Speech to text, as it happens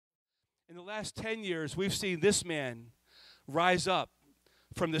In the last 10 years, we've seen this man rise up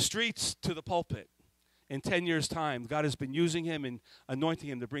from the streets to the pulpit. In 10 years' time, God has been using him and anointing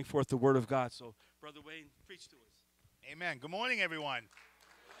him to bring forth the word of God. So, Brother Wayne, preach to us. Amen. Good morning, everyone.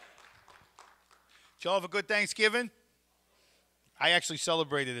 Did y'all have a good Thanksgiving? I actually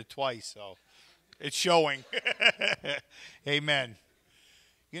celebrated it twice, so it's showing. Amen.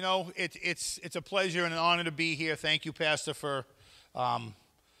 You know, it's a pleasure and an honor to be here. Thank you, Pastor, for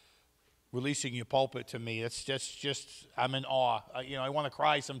releasing your pulpit to me. It's just I'm in awe. I want to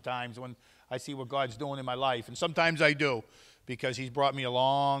cry sometimes when I see what God's doing in my life, and sometimes I do, because He's brought me a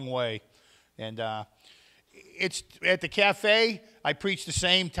long way. And it's at the cafe. I preach the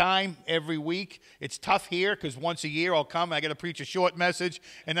same time every week. It's tough here because once a year I'll come. I got to preach a short message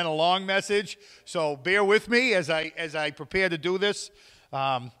and then a long message. So bear with me as I prepare to do this.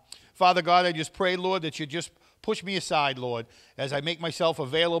 Father God, I just pray, Lord, that you just push me aside, Lord, as I make myself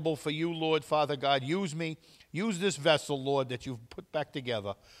available for you, Lord. Father God, use me. Use this vessel, Lord, that you've put back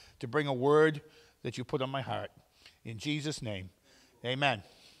together to bring a word that you put on my heart. In Jesus' name, amen.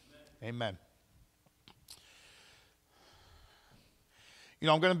 Amen. You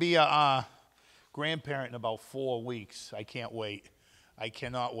know, I'm going to be a grandparent in about 4 weeks. I can't wait. I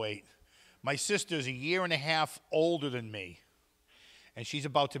cannot wait. My sister's a year and a half older than me, and she's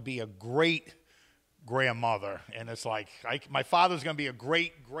about to be a great grandmother. And it's like, my father's going to be a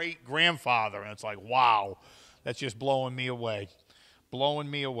great-great-grandfather, and it's like, wow, that's just blowing me away. Blowing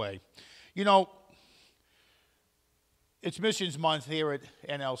me away. You know, it's Missions Month here at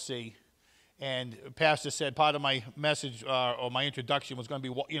NLC. And Pastor said part of my message or my introduction was going to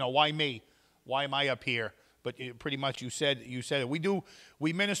be, why me? Why am I up here? But pretty much you said it.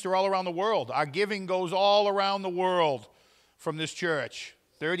 We minister all around the world. Our giving goes all around the world from this church.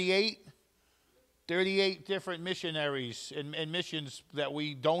 38 different missionaries and missions that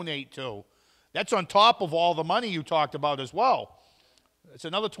we donate to. That's on top of all the money you talked about as well. It's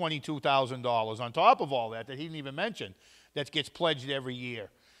another $22,000 on top of all that he didn't even mention that gets pledged every year.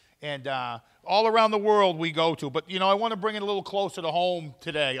 And all around the world we go to. But, I want to bring it a little closer to home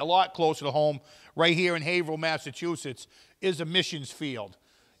today, a lot closer to home. Right here in Haverhill, Massachusetts, is a missions field.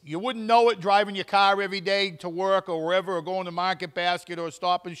 You wouldn't know it driving your car every day to work or wherever, or going to Market Basket or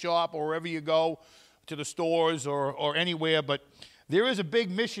Stop and Shop or wherever you go, to the stores or anywhere. But there is a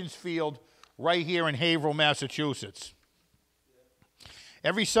big missions field right here in Haverhill, Massachusetts.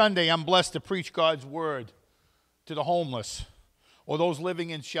 Every Sunday I'm blessed to preach God's word to the homeless, or those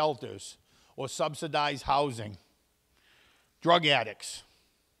living in shelters, or subsidized housing, drug addicts,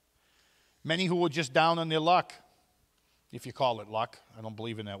 many who are just down on their luck, if you call it luck. I don't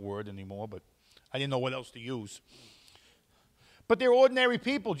believe in that word anymore, but I didn't know what else to use. But they're ordinary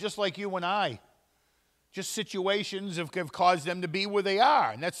people just like you and I. Just situations have caused them to be where they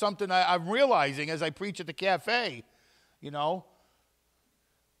are, and that's something I'm realizing as I preach at the cafe,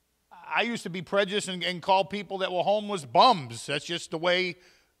 I used to be prejudiced and call people that were homeless bums. That's just the way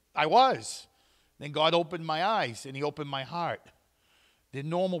I was. Then God opened my eyes and He opened my heart. They're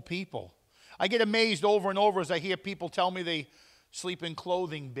normal people. I get amazed over and over as I hear people tell me they sleep in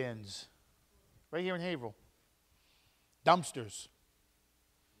clothing bins. Right here in Haverhill. Dumpsters.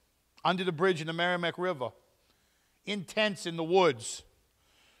 Under the bridge in the Merrimack River. In tents in the woods.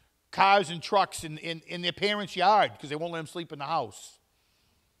 Cars and trucks in their parents' yard because they won't let them sleep in the house.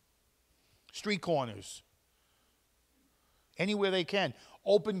 Street corners, anywhere they can.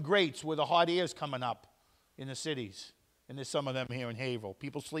 Open grates where the hot air is coming up in the cities. And there's some of them here in Haverhill.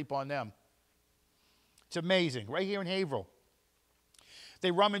 People sleep on them. It's amazing. Right here in Haverhill. They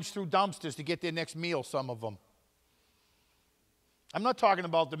rummage through dumpsters to get their next meal, some of them. I'm not talking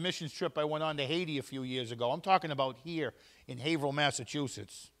about the missions trip I went on to Haiti a few years ago. I'm talking about here in Haverhill,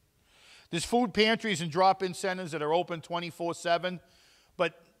 Massachusetts. There's food pantries and drop-in centers that are open 24/7,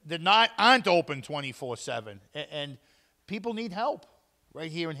 but aren't open 24/7, and people need help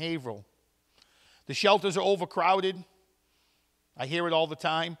right here in Haverhill. The shelters are overcrowded. I hear it all the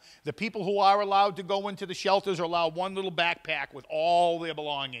time. The people who are allowed to go into the shelters are allowed one little backpack with all their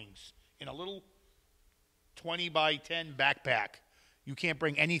belongings in a little 20 by 10 backpack. You can't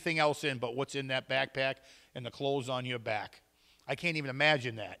bring anything else in but what's in that backpack and the clothes on your back. I can't even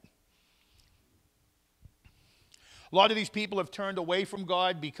imagine that. A lot of these people have turned away from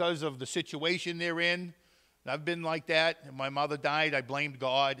God because of the situation they're in. I've been like that. When my mother died, I blamed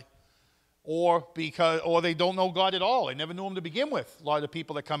God. Or they don't know God at all. I never knew Him to begin with, a lot of the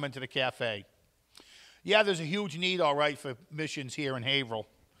people that come into the cafe. Yeah, there's a huge need, all right, for missions here in Haverhill.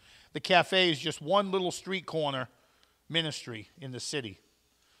 The cafe is just one little street corner ministry in the city.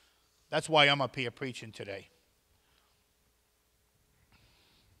 That's why I'm up here preaching today.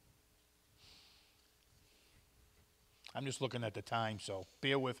 I'm just looking at the time, so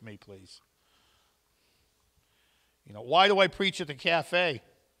bear with me, please. You know, why do I preach at the cafe?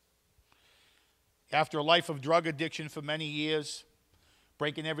 After a life of drug addiction for many years,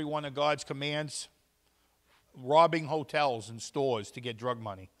 breaking every one of God's commands, robbing hotels and stores to get drug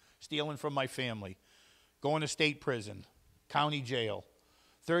money, stealing from my family, going to state prison, county jail,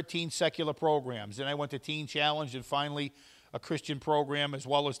 13 secular programs. Then I went to Teen Challenge and finally a Christian program as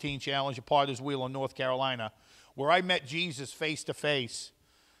well as Teen Challenge, a Potter's Wheel in North Carolina, where I met Jesus face to face,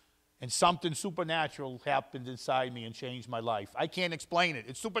 and something supernatural happened inside me and changed my life. I can't explain it.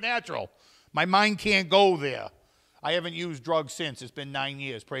 It's supernatural. My mind can't go there. I haven't used drugs since. It's been 9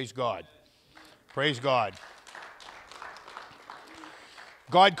 years. Praise God. Praise God.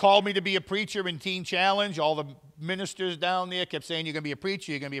 God called me to be a preacher in Teen Challenge. All the ministers down there kept saying, you're going to be a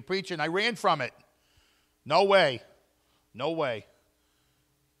preacher, you're going to be a preacher, and I ran from it. No way. No way.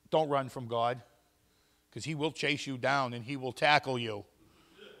 Don't run from God, because he will chase you down and he will tackle you.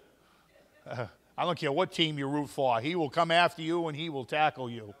 I don't care what team you root for. He will come after you and he will tackle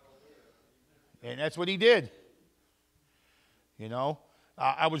you. And that's what he did. You know,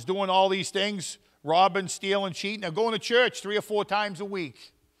 I was doing all these things, robbing, stealing, cheating. I'm going to church 3 or 4 times a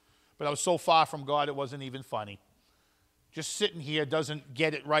week. But I was so far from God, it wasn't even funny. Just sitting here doesn't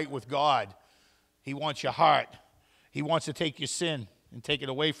get it right with God. He wants your heart. He wants to take your sin and take it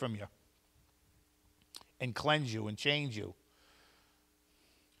away from you and cleanse you and change you.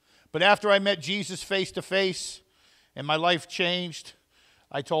 But after I met Jesus face to face and my life changed,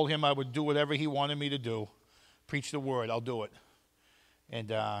 I told him I would do whatever he wanted me to do. Preach the word, I'll do it.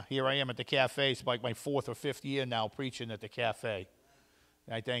 And here I am at the cafe. It's like my 4th or 5th year now preaching at the cafe.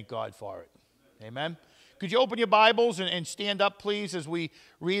 And I thank God for it. Amen. Could you open your Bibles and stand up, please, as we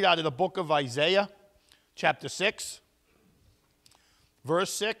read out of the book of Isaiah, chapter 6,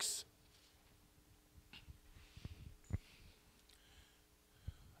 verse 6.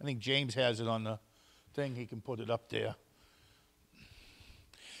 I think James has it on the thing. He can put it up there.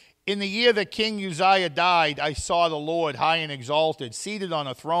 In the year that King Uzziah died, I saw the Lord high and exalted, seated on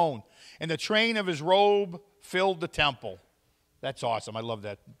a throne, and the train of his robe filled the temple. That's awesome. I love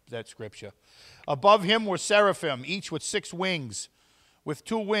that scripture. Above him were seraphim, each with 6 wings. With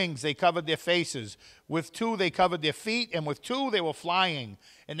 2 wings they covered their faces. With 2 they covered their feet, and with 2 they were flying.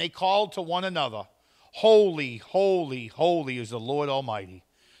 And they called to one another, Holy, holy, holy is the Lord Almighty.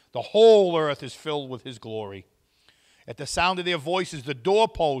 The whole earth is filled with his glory. At the sound of their voices, the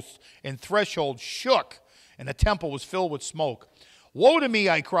doorposts and threshold shook, and the temple was filled with smoke. Woe to me,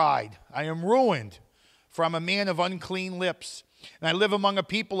 I cried. I am ruined, for I'm a man of unclean lips, and I live among a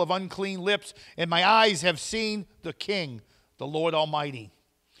people of unclean lips, and my eyes have seen the King, the Lord Almighty.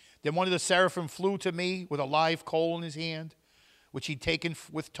 Then one of the seraphim flew to me with a live coal in his hand, which he'd taken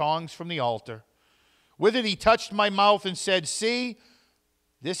with tongs from the altar. With it he touched my mouth and said, See,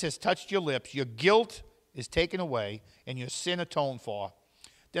 this has touched your lips. Your guilt is taken away, and your sin atoned for.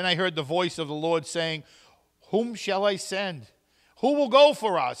 Then I heard the voice of the Lord saying, Whom shall I send? Who will go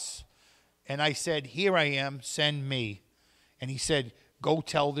for us? And I said, Here I am, send me. And he said, Go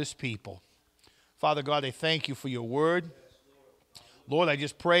tell this people. Father God, I thank you for your word. Lord, I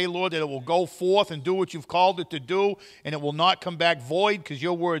just pray, Lord, that it will go forth and do what you've called it to do, and it will not come back void, because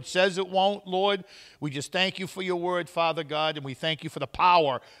your word says it won't, Lord. We just thank you for your word, Father God, and we thank you for the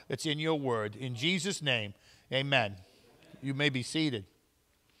power that's in your word. In Jesus' name, amen. You may be seated.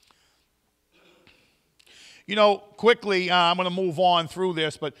 You know, quickly, I'm going to move on through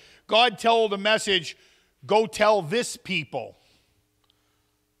this, but God told the message, go tell this people.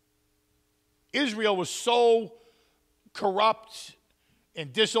 Israel was so corrupt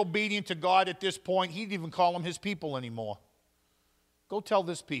and disobedient to God at this point, he didn't even call them his people anymore. Go tell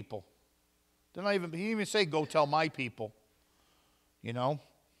this people. He didn't even say, go tell my people. You know?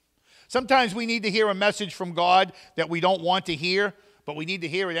 Sometimes we need to hear a message from God that we don't want to hear, but we need to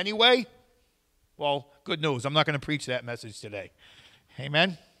hear it anyway. Well, good news. I'm not going to preach that message today.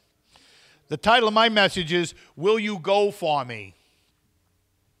 Amen? The title of my message is, Will You Go For Me?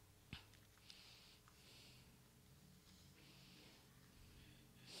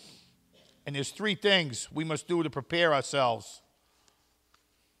 And there's 3 things we must do to prepare ourselves.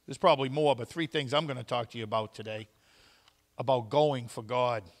 There's probably more, but 3 things I'm going to talk to you about today, about going for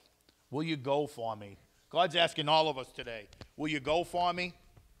God. Will you go for me? God's asking all of us today, will you go for me?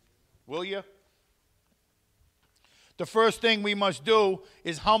 Will you? The first thing we must do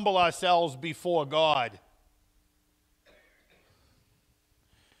is humble ourselves before God.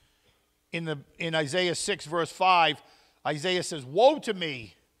 In Isaiah 6, verse 5, Isaiah says, Woe to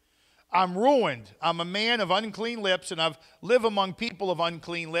me! I'm ruined. I'm a man of unclean lips, and I've lived among people of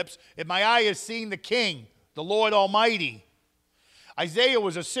unclean lips, and my eye has seen the King, the Lord Almighty. Isaiah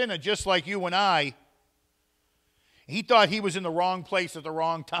was a sinner just like you and I. He thought he was in the wrong place at the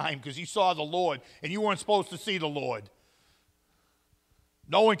wrong time because he saw the Lord, and you weren't supposed to see the Lord.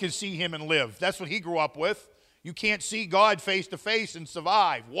 No one can see him and live. That's what he grew up with. You can't see God face to face and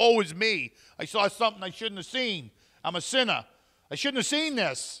survive. Woe is me. I saw something I shouldn't have seen. I'm a sinner. I shouldn't have seen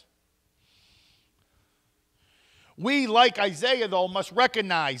this. We, like Isaiah, though, must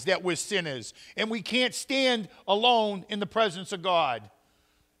recognize that we're sinners, and we can't stand alone in the presence of God.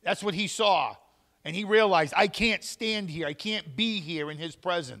 That's what he saw. And he realized, I can't stand here. I can't be here in his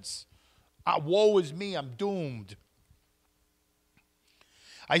presence. Woe is me. I'm doomed.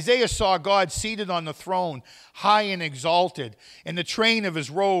 Isaiah saw God seated on the throne, high and exalted, and the train of his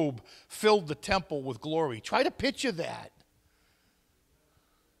robe filled the temple with glory. Try to picture that.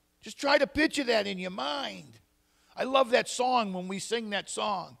 Just try to picture that in your mind. I love that song when we sing that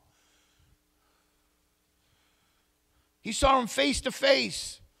song. He saw him face to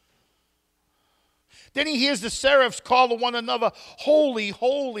face. Then he hears the seraphs call to one another, Holy,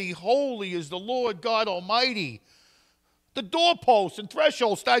 holy, holy is the Lord God Almighty. The doorposts and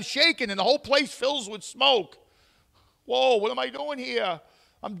thresholds start shaking and the whole place fills with smoke. Whoa, what am I doing here?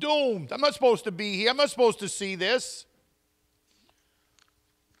 I'm doomed. I'm not supposed to be here. I'm not supposed to see this.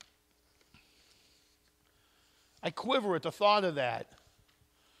 I quiver at the thought of that.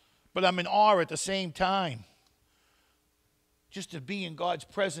 But I'm in awe at the same time. Just to be in God's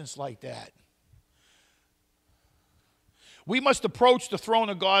presence like that. We must approach the throne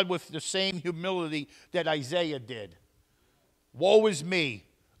of God with the same humility that Isaiah did. Woe is me.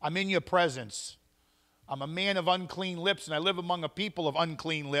 I'm in your presence. I'm a man of unclean lips, and I live among a people of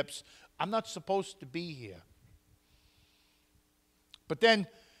unclean lips. I'm not supposed to be here. But then,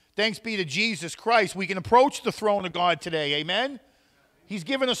 thanks be to Jesus Christ, we can approach the throne of God today. Amen? He's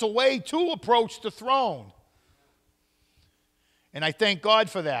given us a way to approach the throne. And I thank God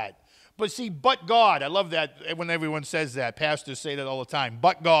for that. But see, but God, I love that when everyone says that. Pastors say that all the time.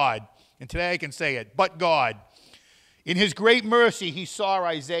 But God. And today I can say it. But God. In his great mercy, he saw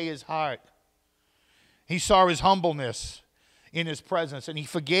Isaiah's heart. He saw his humbleness in his presence, and he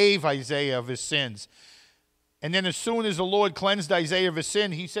forgave Isaiah of his sins. And then as soon as the Lord cleansed Isaiah of his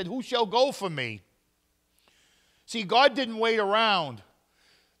sin, he said, Who shall go for me? See, God didn't wait around.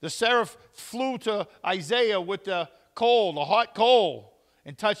 The seraph flew to Isaiah with the coal, the hot coal,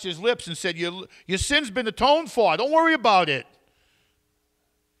 and touched his lips and said, Your sin's been atoned for. Don't worry about it.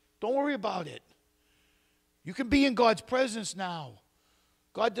 Don't worry about it. You can be in God's presence now.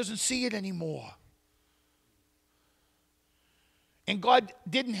 God doesn't see it anymore. And God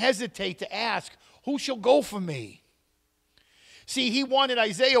didn't hesitate to ask, Who shall go for me? See, he wanted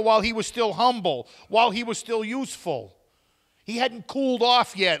Isaiah while he was still humble, while he was still useful. He hadn't cooled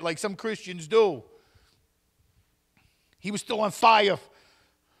off yet like some Christians do. He was still on fire.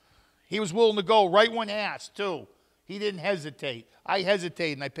 He was willing to go right when asked, too. He didn't hesitate. I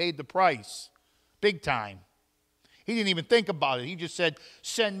hesitated, and I paid the price. Big time. He didn't even think about it. He just said,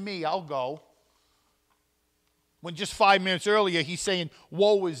 Send me, I'll go. When just 5 minutes earlier, he's saying,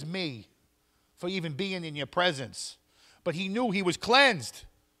 Woe is me for even being in your presence. But he knew he was cleansed.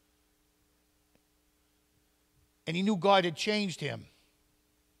 And he knew God had changed him.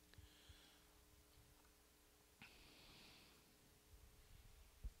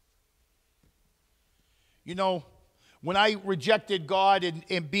 You know, when I rejected God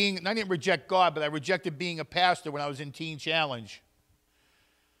and being, I didn't reject God, but I rejected being a pastor when I was in Teen Challenge.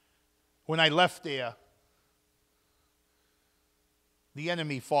 When I left there, the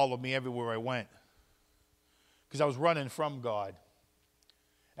enemy followed me everywhere I went because I was running from God.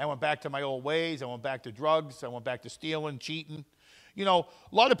 I went back to my old ways. I went back to drugs. I went back to stealing, cheating. You know,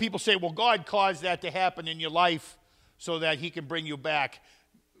 a lot of people say, well, God caused that to happen in your life so that he can bring you back.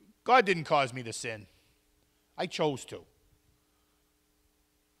 God didn't cause me to sin. I chose to.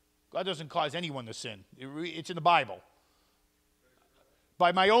 God doesn't cause anyone to sin. It's in the Bible.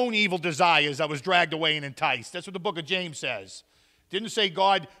 By my own evil desires, I was dragged away and enticed. That's what the book of James says. It didn't say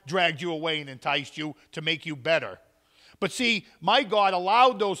God dragged you away and enticed you to make you better. But see, my God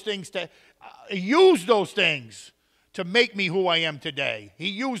allowed those things to, use those things to make me who I am today. He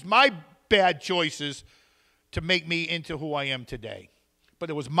used my bad choices to make me into who I am today. But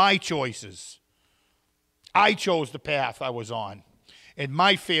it was my choices. I chose the path I was on, and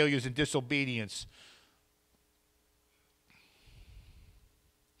my failures and disobedience.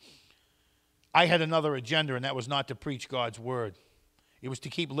 I had another agenda, and that was not to preach God's word. It was to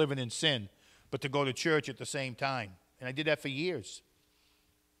keep living in sin, but to go to church at the same time. And I did that for years.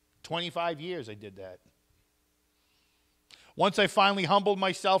 25 years I did that. Once I finally humbled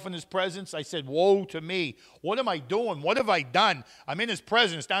myself in his presence, I said, woe to me. What am I doing? What have I done? I'm in his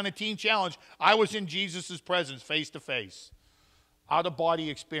presence. Down at Teen Challenge, I was in Jesus' presence, face to face. Out-of-body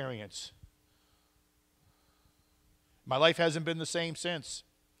experience. My life hasn't been the same since.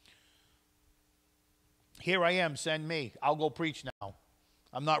 Here I am, send me. I'll go preach now.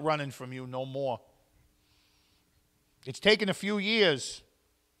 I'm not running from you no more. It's taken a few years,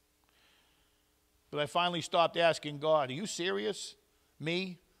 but I finally stopped asking God, are you serious?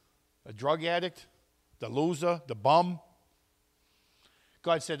 Me, a drug addict, the loser, the bum?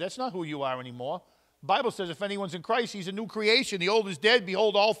 God said, that's not who you are anymore. The Bible says if anyone's in Christ, he's a new creation. The old is dead.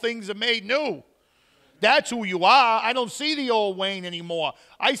 Behold, all things are made new. That's who you are. I don't see the old Wayne anymore.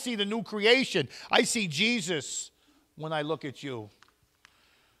 I see the new creation. I see Jesus when I look at you.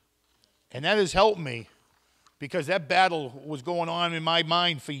 And that has helped me, because that battle was going on in my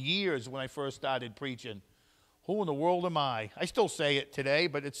mind for years when I first started preaching. Who in the world am I? I still say it today,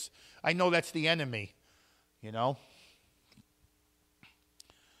 but I know that's the enemy, you know.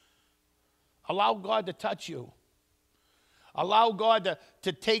 Allow God to touch you. Allow God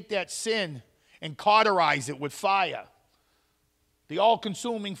to take that sin and cauterize it with fire. The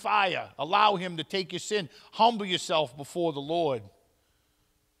all-consuming fire. Allow him to take your sin. Humble yourself before the Lord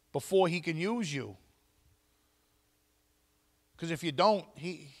before he can use you. Because if you don't,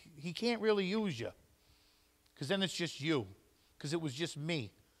 he can't really use you. Because then it's just you. Because it was just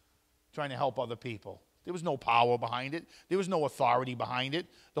me trying to help other people. There was no power behind it. There was no authority behind it.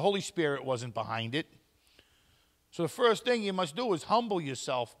 The Holy Spirit wasn't behind it. So the first thing you must do is humble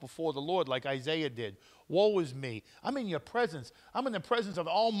yourself before the Lord like Isaiah did. Woe is me. I'm in your presence. I'm in the presence of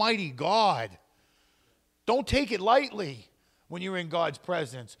Almighty God. Don't take it lightly when you're in God's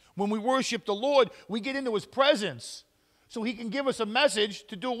presence. When we worship the Lord, we get into his presence so he can give us a message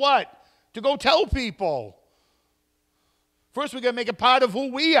to do what? To go tell people. First, we got to make it part of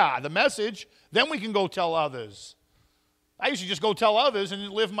who we are, the message. Then we can go tell others. I used to just go tell others and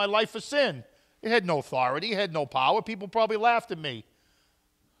live my life for sin. It had no authority. It had no power. People probably laughed at me.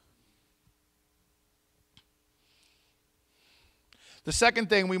 The second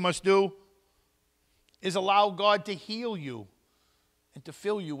thing we must do is allow God to heal you and to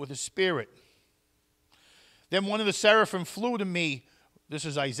fill you with his Spirit. Then one of the seraphim flew to me, this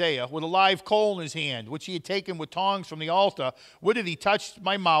is Isaiah, with a live coal in his hand, which he had taken with tongs from the altar. With it he touched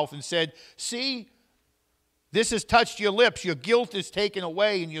my mouth and said, see, this has touched your lips. Your guilt is taken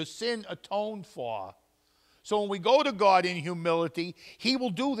away and your sin atoned for. So when we go to God in humility, he will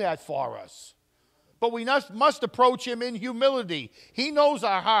do that for us. But we must approach him in humility. He knows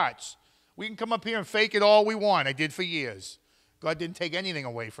our hearts. We can come up here and fake it all we want. I did for years. God didn't take anything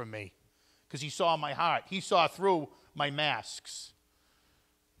away from me because he saw my heart. He saw through my masks.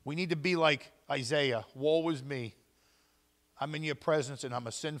 We need to be like Isaiah. Woe is me. I'm in your presence and I'm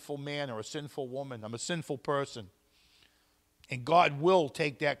a sinful man or a sinful woman. I'm a sinful person. And God will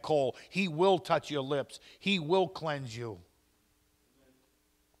take that coal. He will touch your lips. He will cleanse you.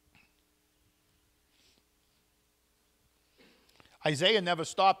 Isaiah never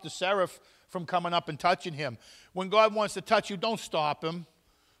stopped the seraph from coming up and touching him. When God wants to touch you, don't stop him.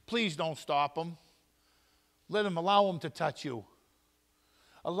 Please don't stop him. Allow him to touch you.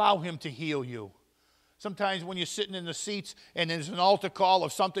 Allow him to heal you. Sometimes when you're sitting in the seats and there's an altar call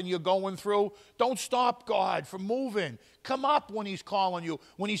of something you're going through, don't stop God from moving. Come up when he's calling you,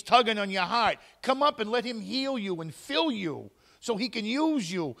 when he's tugging on your heart. Come up and let him heal you and fill you so he can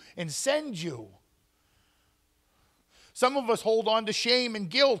use you and send you. Some of us hold on to shame and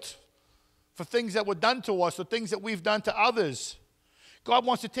guilt for things that were done to us or things that we've done to others. God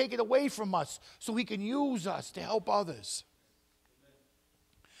wants to take it away from us so he can use us to help others.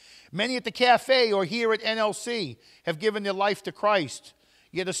 Many at the cafe or here at NLC have given their life to Christ,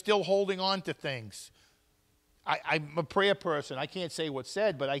 yet are still holding on to things. I'm a prayer person. I can't say what's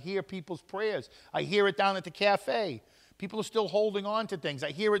said, but I hear people's prayers. I hear it down at the cafe. People are still holding on to things.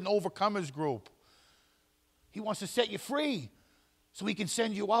 I hear it in Overcomers group. He wants to set you free so he can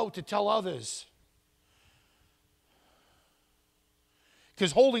send you out to tell others.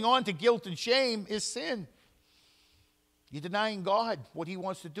 Because holding on to guilt and shame is sin. You're denying God what he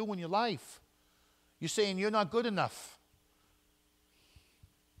wants to do in your life. You're saying you're not good enough.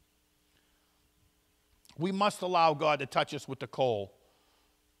 We must allow God to touch us with the coal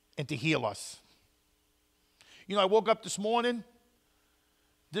and to heal us. You know, I woke up this morning.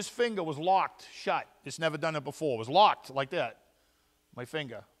 This finger was locked shut. It's never done it before. It was locked like that, my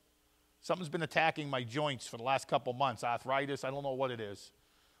finger. Something's been attacking my joints for the last couple months. Arthritis, I don't know what it is.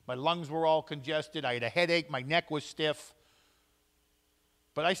 My lungs were all congested. I had a headache. My neck was stiff.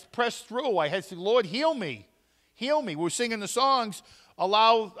 But I pressed through. I had said, Lord, heal me. Heal me. We're singing the songs,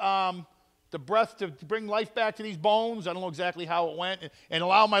 allow the breath to bring life back to these bones. I don't know exactly how it went. And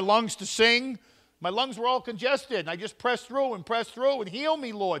allow my lungs to sing. My lungs were all congested, and I just pressed through, and heal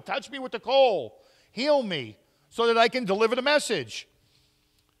me, Lord. Touch me with the coal. Heal me so that I can deliver the message.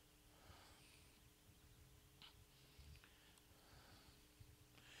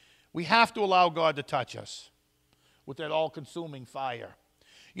 We have to allow God to touch us with that all-consuming fire.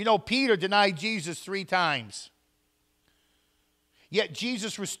 You know, Peter denied Jesus 3 times. Yet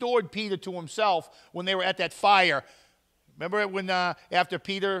Jesus restored Peter to himself when they were at that fire. Remember when after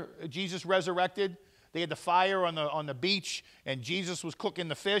Jesus resurrected, they had the fire on the beach, and Jesus was cooking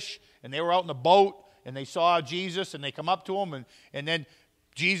the fish, and they were out in the boat, and they saw Jesus, and they come up to him, and then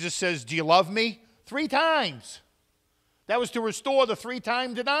Jesus says, "Do you love me?" 3 times. That was to restore the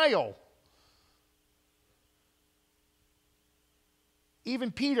 3-time denial.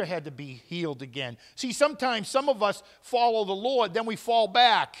 Even Peter had to be healed again. See, sometimes some of us follow the Lord, then we fall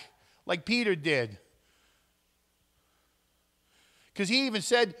back like Peter did. Because he even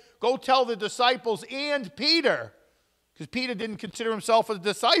said, go tell the disciples and Peter. Because Peter didn't consider himself a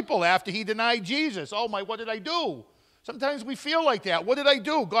disciple after he denied Jesus. Oh my, what did I do? Sometimes we feel like that. What did I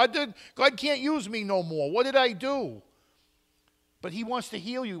do? God can't use me no more. What did I do? But he wants to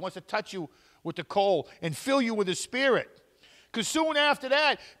heal you. He wants to touch you with the coal and fill you with his Spirit. Because soon after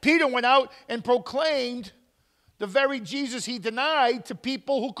that, Peter went out and proclaimed the very Jesus he denied to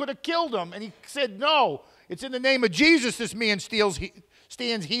people who could have killed him. And he said, no, it's in the name of Jesus this man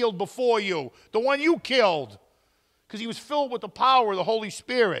stands healed before you, the one you killed. Because he was filled with the power of the Holy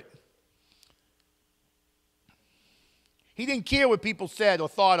Spirit. He didn't care what people said or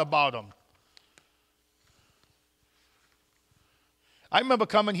thought about him. I remember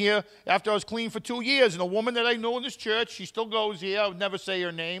coming here after I was clean for 2 years, and a woman that I knew in this church, she still goes here. I would never say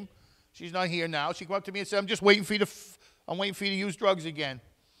her name. She's not here now. She came up to me and said, I'm just waiting for you to use drugs again.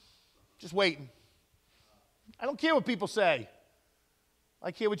 Just waiting. I don't care what people say.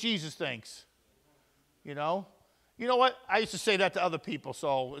 I care what Jesus thinks. You know? You know what? I used to say that to other people,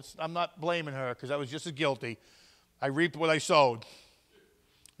 so I'm not blaming her because I was just as guilty. I reaped what I sowed.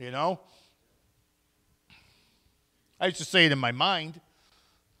 You know? I used to say it in my mind.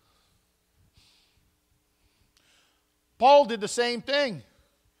 Paul did the same thing.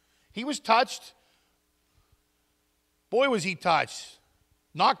 He was touched. Boy, was he touched.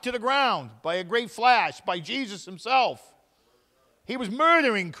 Knocked to the ground by a great flash, by Jesus himself. He was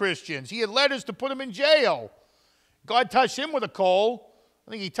murdering Christians. He had letters to put them in jail. God touched him with a coal.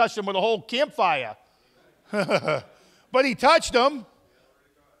 I think he touched him with a whole campfire. But he touched him.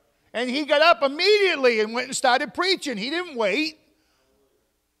 And he got up immediately and went and started preaching. He didn't wait.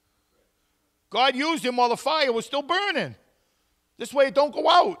 God used him while the fire was still burning. This way it don't go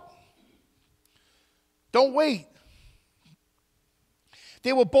out. Don't wait.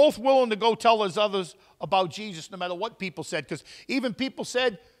 They were both willing to go tell others about Jesus no matter what people said. Because even people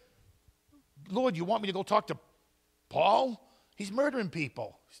said, Lord, you want me to go talk to Paul? He's murdering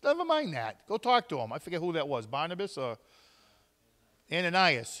people. He said, never mind that. Go talk to him. I forget who that was, Barnabas or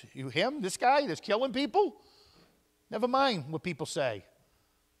Ananias. Him? This guy that's killing people? Never mind what people say.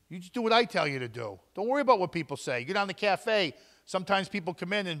 You just do what I tell you to do. Don't worry about what people say. You get down the cafe. Sometimes people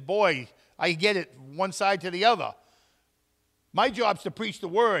come in and, boy, I get it one side to the other. My job's to preach the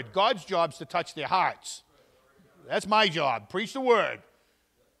word. God's job's to touch their hearts. That's my job. Preach the word.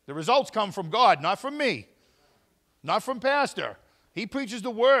 The results come from God, not from me. Not from pastor. He preaches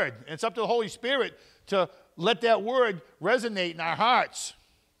the word. And it's up to the Holy Spirit to let that word resonate in our hearts.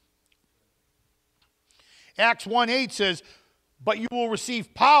 Acts 1:8 says, but you will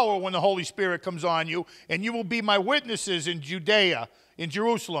receive power when the Holy Spirit comes on you, and you will be my witnesses in Judea, in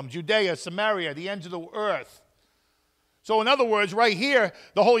Jerusalem, Judea, Samaria, the ends of the earth. So in other words, right here,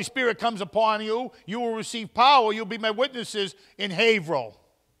 the Holy Spirit comes upon you, you will receive power, you'll be my witnesses in Haverhill,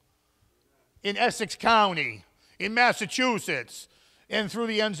 in Essex County, in Massachusetts, and through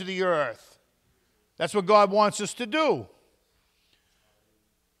the ends of the earth. That's what God wants us to do.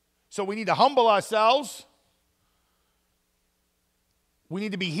 So we need to humble ourselves. We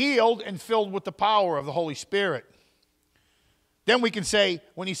need to be healed and filled with the power of the Holy Spirit. Then we can say,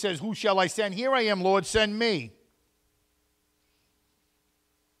 when he says, who shall I send? Here I am, Lord, send me.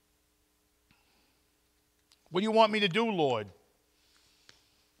 What do you want me to do, Lord?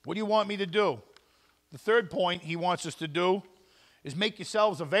 What do you want me to do? The third point he wants us to do is make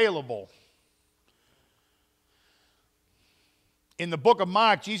yourselves available. In the book of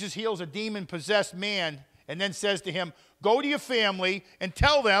Mark, Jesus heals a demon-possessed man and then says to him, go to your family and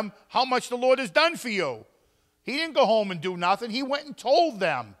tell them how much the Lord has done for you. He didn't go home and do nothing. He went and told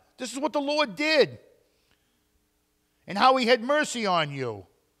them. This is what the Lord did. and how he had mercy on you.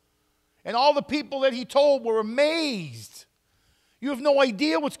 And all the people that he told were amazed. You have no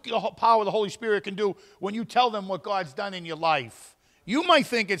idea what the power of the Holy Spirit can do when you tell them what God's done in your life. You might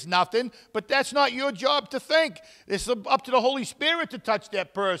think it's nothing, but that's not your job to think. It's up to the Holy Spirit to touch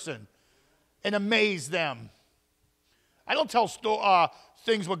that person and amaze them. I don't tell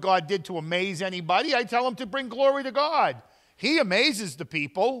things what God did to amaze anybody. I tell them to bring glory to God. He amazes the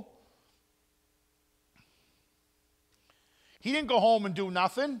people. He didn't go home and do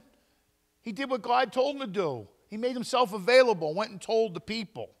nothing. He did what God told him to do. He made himself available, went and told the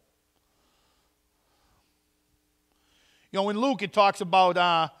people. You know, in Luke, it talks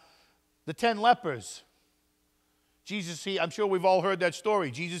about the 10 lepers. I'm sure we've all heard that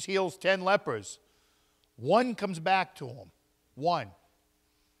story. Jesus heals 10 lepers. One comes back to him. One.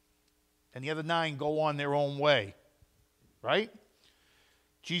 And the other 9 go on their own way. Right?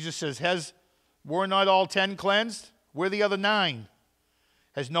 Jesus says, were not all 10 cleansed? Where are the other 9?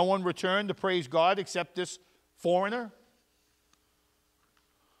 Has no one returned to praise God except this foreigner?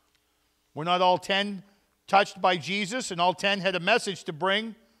 Were not all 10 touched by Jesus, and all 10 had a message to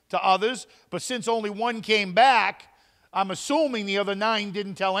bring to others? But since only one came back, I'm assuming the other 9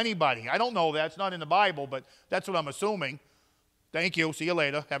 didn't tell anybody. I don't know that. It's not in the Bible, but that's what I'm assuming. Thank you. See you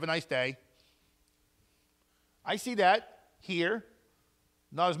later. Have a nice day. I see that here.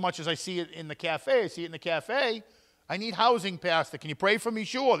 Not as much as I see it in the cafe. I see it in the cafe. I need housing, Pastor. Can you pray for me?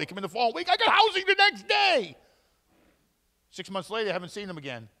 Sure. They come in the following week. I got housing the next day. 6 months later, I haven't seen them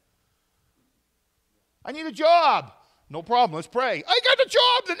again. I need a job. No problem. Let's pray. I got a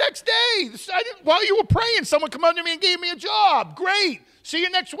job the next day. While you were praying, someone come up to me and gave me a job. Great. See you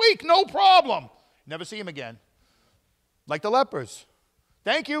next week. No problem. Never see him again. Like the lepers.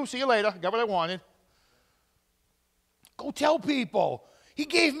 Thank you. See you later. Got what I wanted. Go tell people. He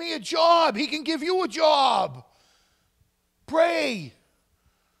gave me a job. He can give you a job. Pray.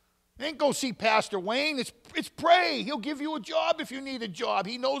 Then go see Pastor Wayne. It's pray. He'll give you a job if you need a job.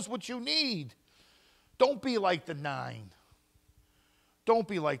 He knows what you need. Don't be like the 9. Don't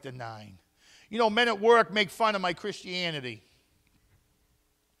be like the 9. You know, men at work make fun of my Christianity.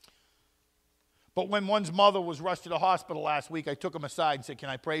 But when one's mother was rushed to the hospital last week, I took him aside and said, can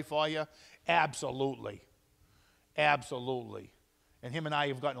I pray for you? Absolutely. Absolutely. And him and I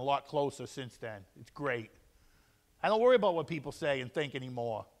have gotten a lot closer since then. It's great. I don't worry about what people say and think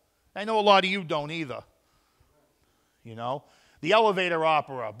anymore. I know a lot of you don't either. You know? The elevator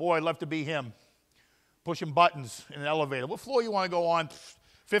opera. Boy, I'd love to be him. Pushing buttons in an elevator. What floor you want to go on?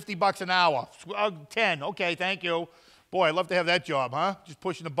 $50 an hour. 10. Okay, thank you. Boy, I'd love to have that job, huh? Just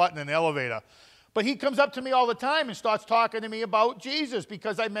pushing a button in the elevator. But he comes up to me all the time and starts talking to me about Jesus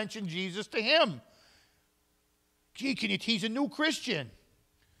because I mentioned Jesus to him. Gee, he's a new Christian.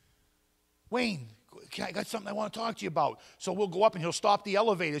 Wayne, I got something I want to talk to you about. So we'll go up and he'll stop the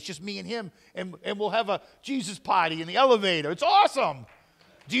elevator. It's just me and him, and we'll have a Jesus party in the elevator. It's awesome.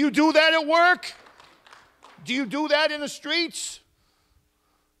 Do you do that at work? Do you do that in the streets?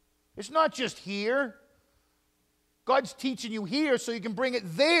 It's not just here. God's teaching you here so you can bring it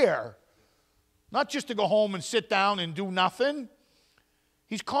there. Not just to go home and sit down and do nothing.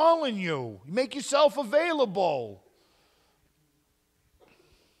 He's calling you. Make yourself available.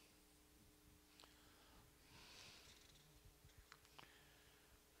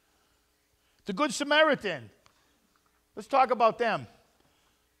 The Good Samaritan. Let's talk about them.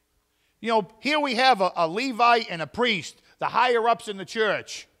 You know, here we have a Levite and a priest, the higher-ups in the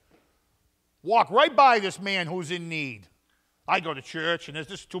church. Walk right by this man who's in need. I go to church, and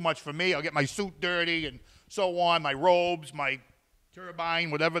this is too much for me. I'll get my suit dirty and so on, my robes, my turbine,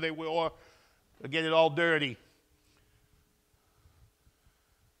 whatever they wore. I'll get it all dirty.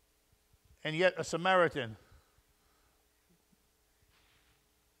 And yet a Samaritan.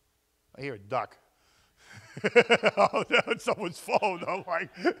 I hear a duck. Oh, that's someone's phone. I'm like,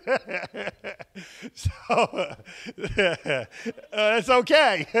 so that's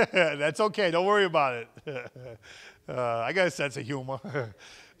okay. That's okay. Don't worry about it. I got a sense of humor.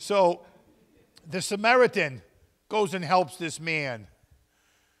 So the Samaritan goes and helps this man.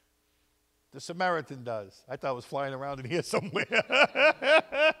 The Samaritan does. I thought it was flying around in here somewhere.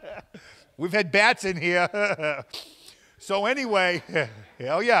 We've had bats in here. So anyway,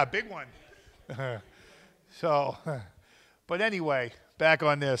 hell yeah, big one. So, but anyway, back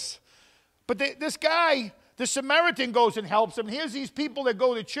on this. But this guy, the Samaritan, goes and helps him. Here's these people that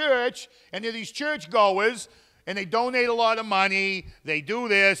go to church, and they're these churchgoers, and they donate a lot of money. They do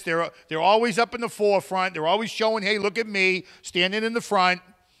this. They're always up in the forefront. They're always showing, hey, look at me, standing in the front.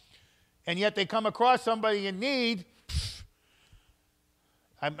 And yet they come across somebody in need.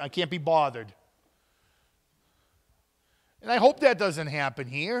 I can't be bothered. And I hope that doesn't happen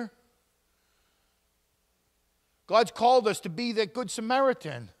here. God's called us to be that good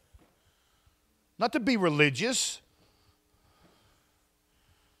Samaritan, not to be religious.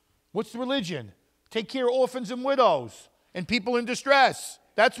 What's religion? Take care of orphans and widows and people in distress.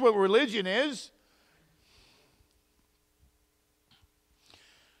 That's what religion is.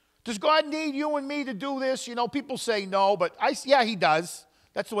 Does God need you and me to do this? You know, people say no, but yeah, he does.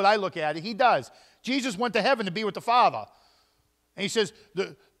 That's what I look at it. He does. Jesus went to heaven to be with the Father. And he says,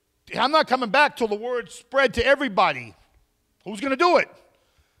 I'm not coming back till the word spread to everybody. Who's going to do it?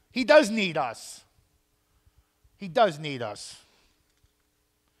 He does need us. He does need us.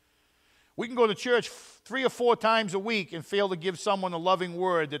 We can go to church 3 or 4 times a week and fail to give someone a loving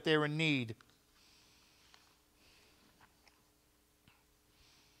word that they're in need.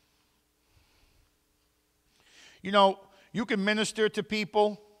 You know, you can minister to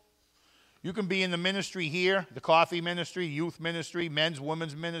people. You can be in the ministry here, the coffee ministry, youth ministry, men's,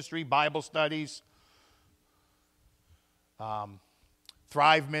 women's ministry, Bible studies,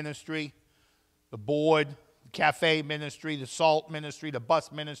 Thrive ministry, the board, the cafe ministry, the salt ministry, the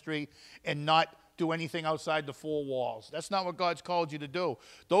bus ministry, and not do anything outside the 4 walls. That's not what God's called you to do.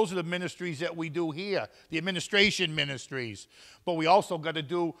 Those are the ministries that we do here, the administration ministries. But we also got to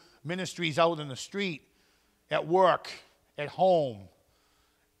do ministries out in the street, at work, at home,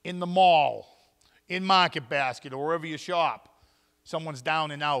 in the mall, in Market Basket, or wherever you shop. Someone's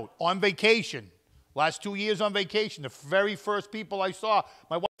down and out. On vacation. Last 2 years on vacation, the very first people I saw,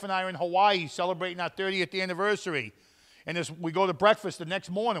 my wife and I are in Hawaii celebrating our 30th anniversary. And as we go to breakfast the next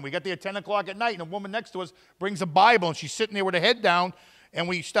morning, we got there at 10 o'clock at night, and a woman next to us brings a Bible, and she's sitting there with her head down, and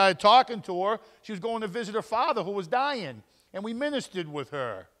we started talking to her. She was going to visit her father who was dying, and we ministered with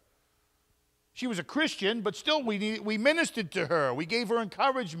her. She was a Christian, but still we ministered to her. We gave her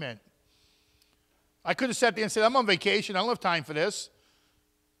encouragement. I could have sat there and said, I'm on vacation. I don't have time for this.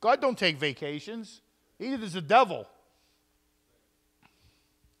 God don't take vacations. Neither does the devil.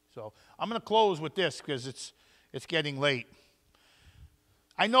 So I'm going to close with this because it's getting late.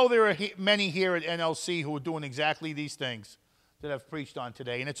 I know there are many here at NLC who are doing exactly these things that I've preached on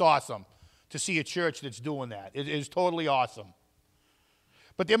today, and it's awesome to see a church that's doing that. It is totally awesome.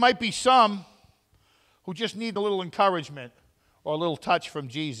 But there might be some who just need a little encouragement or a little touch from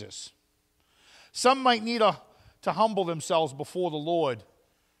Jesus. Some might need to humble themselves before the Lord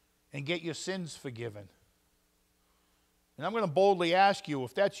and get your sins forgiven. And I'm going to boldly ask you,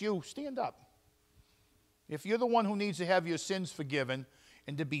 if that's you, stand up. If you're the one who needs to have your sins forgiven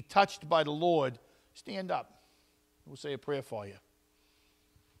and to be touched by the Lord, stand up. We'll say a prayer for you,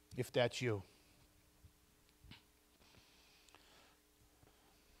 if that's you.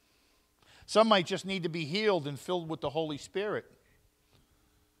 Some might just need to be healed and filled with the Holy Spirit.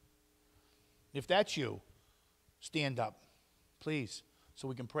 If that's you, stand up, please, so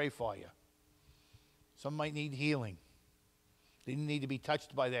we can pray for you. Some might need healing. They need to be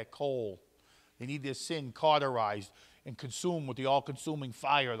touched by that coal. They need their sin cauterized and consumed with the all-consuming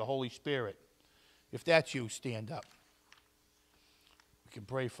fire of the Holy Spirit. If that's you, stand up. We can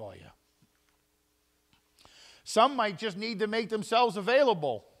pray for you. Some might just need to make themselves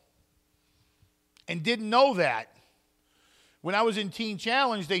available and didn't know that. When I was in Teen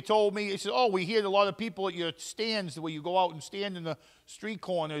Challenge, they told me, they said, oh, we hear a lot of people at your stands where you go out and stand in the street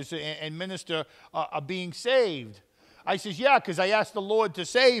corners and minister are being saved. I says, yeah, because I asked the Lord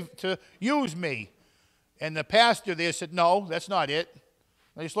to use me. And the pastor there said, no, that's not it.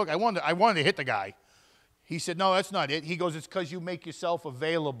 I just look, I wanted to hit the guy. He said, no, that's not it. He goes, it's because you make yourself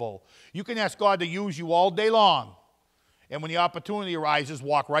available. You can ask God to use you all day long. And when the opportunity arises,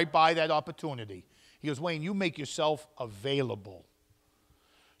 walk right by that opportunity. He goes, Wayne, you make yourself available.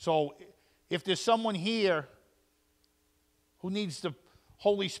 So if there's someone here who needs the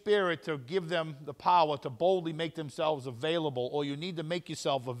Holy Spirit to give them the power to boldly make themselves available, or you need to make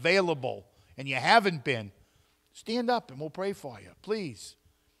yourself available and you haven't been, stand up and we'll pray for you, please.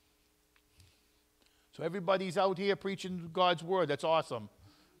 So everybody's out here preaching God's word. That's awesome.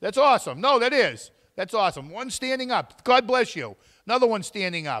 That's awesome. No, that is. That's awesome. One standing up. God bless you. Another one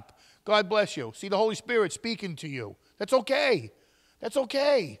standing up. God bless you. See the Holy Spirit speaking to you. That's okay. That's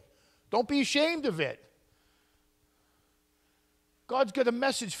okay. Don't be ashamed of it. God's got a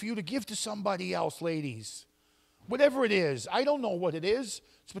message for you to give to somebody else, ladies. Whatever it is. I don't know what it is.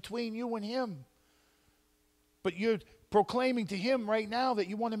 It's between you and Him. But you're proclaiming to Him right now that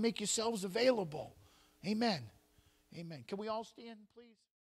you want to make yourselves available. Amen. Amen. Can we all stand, please?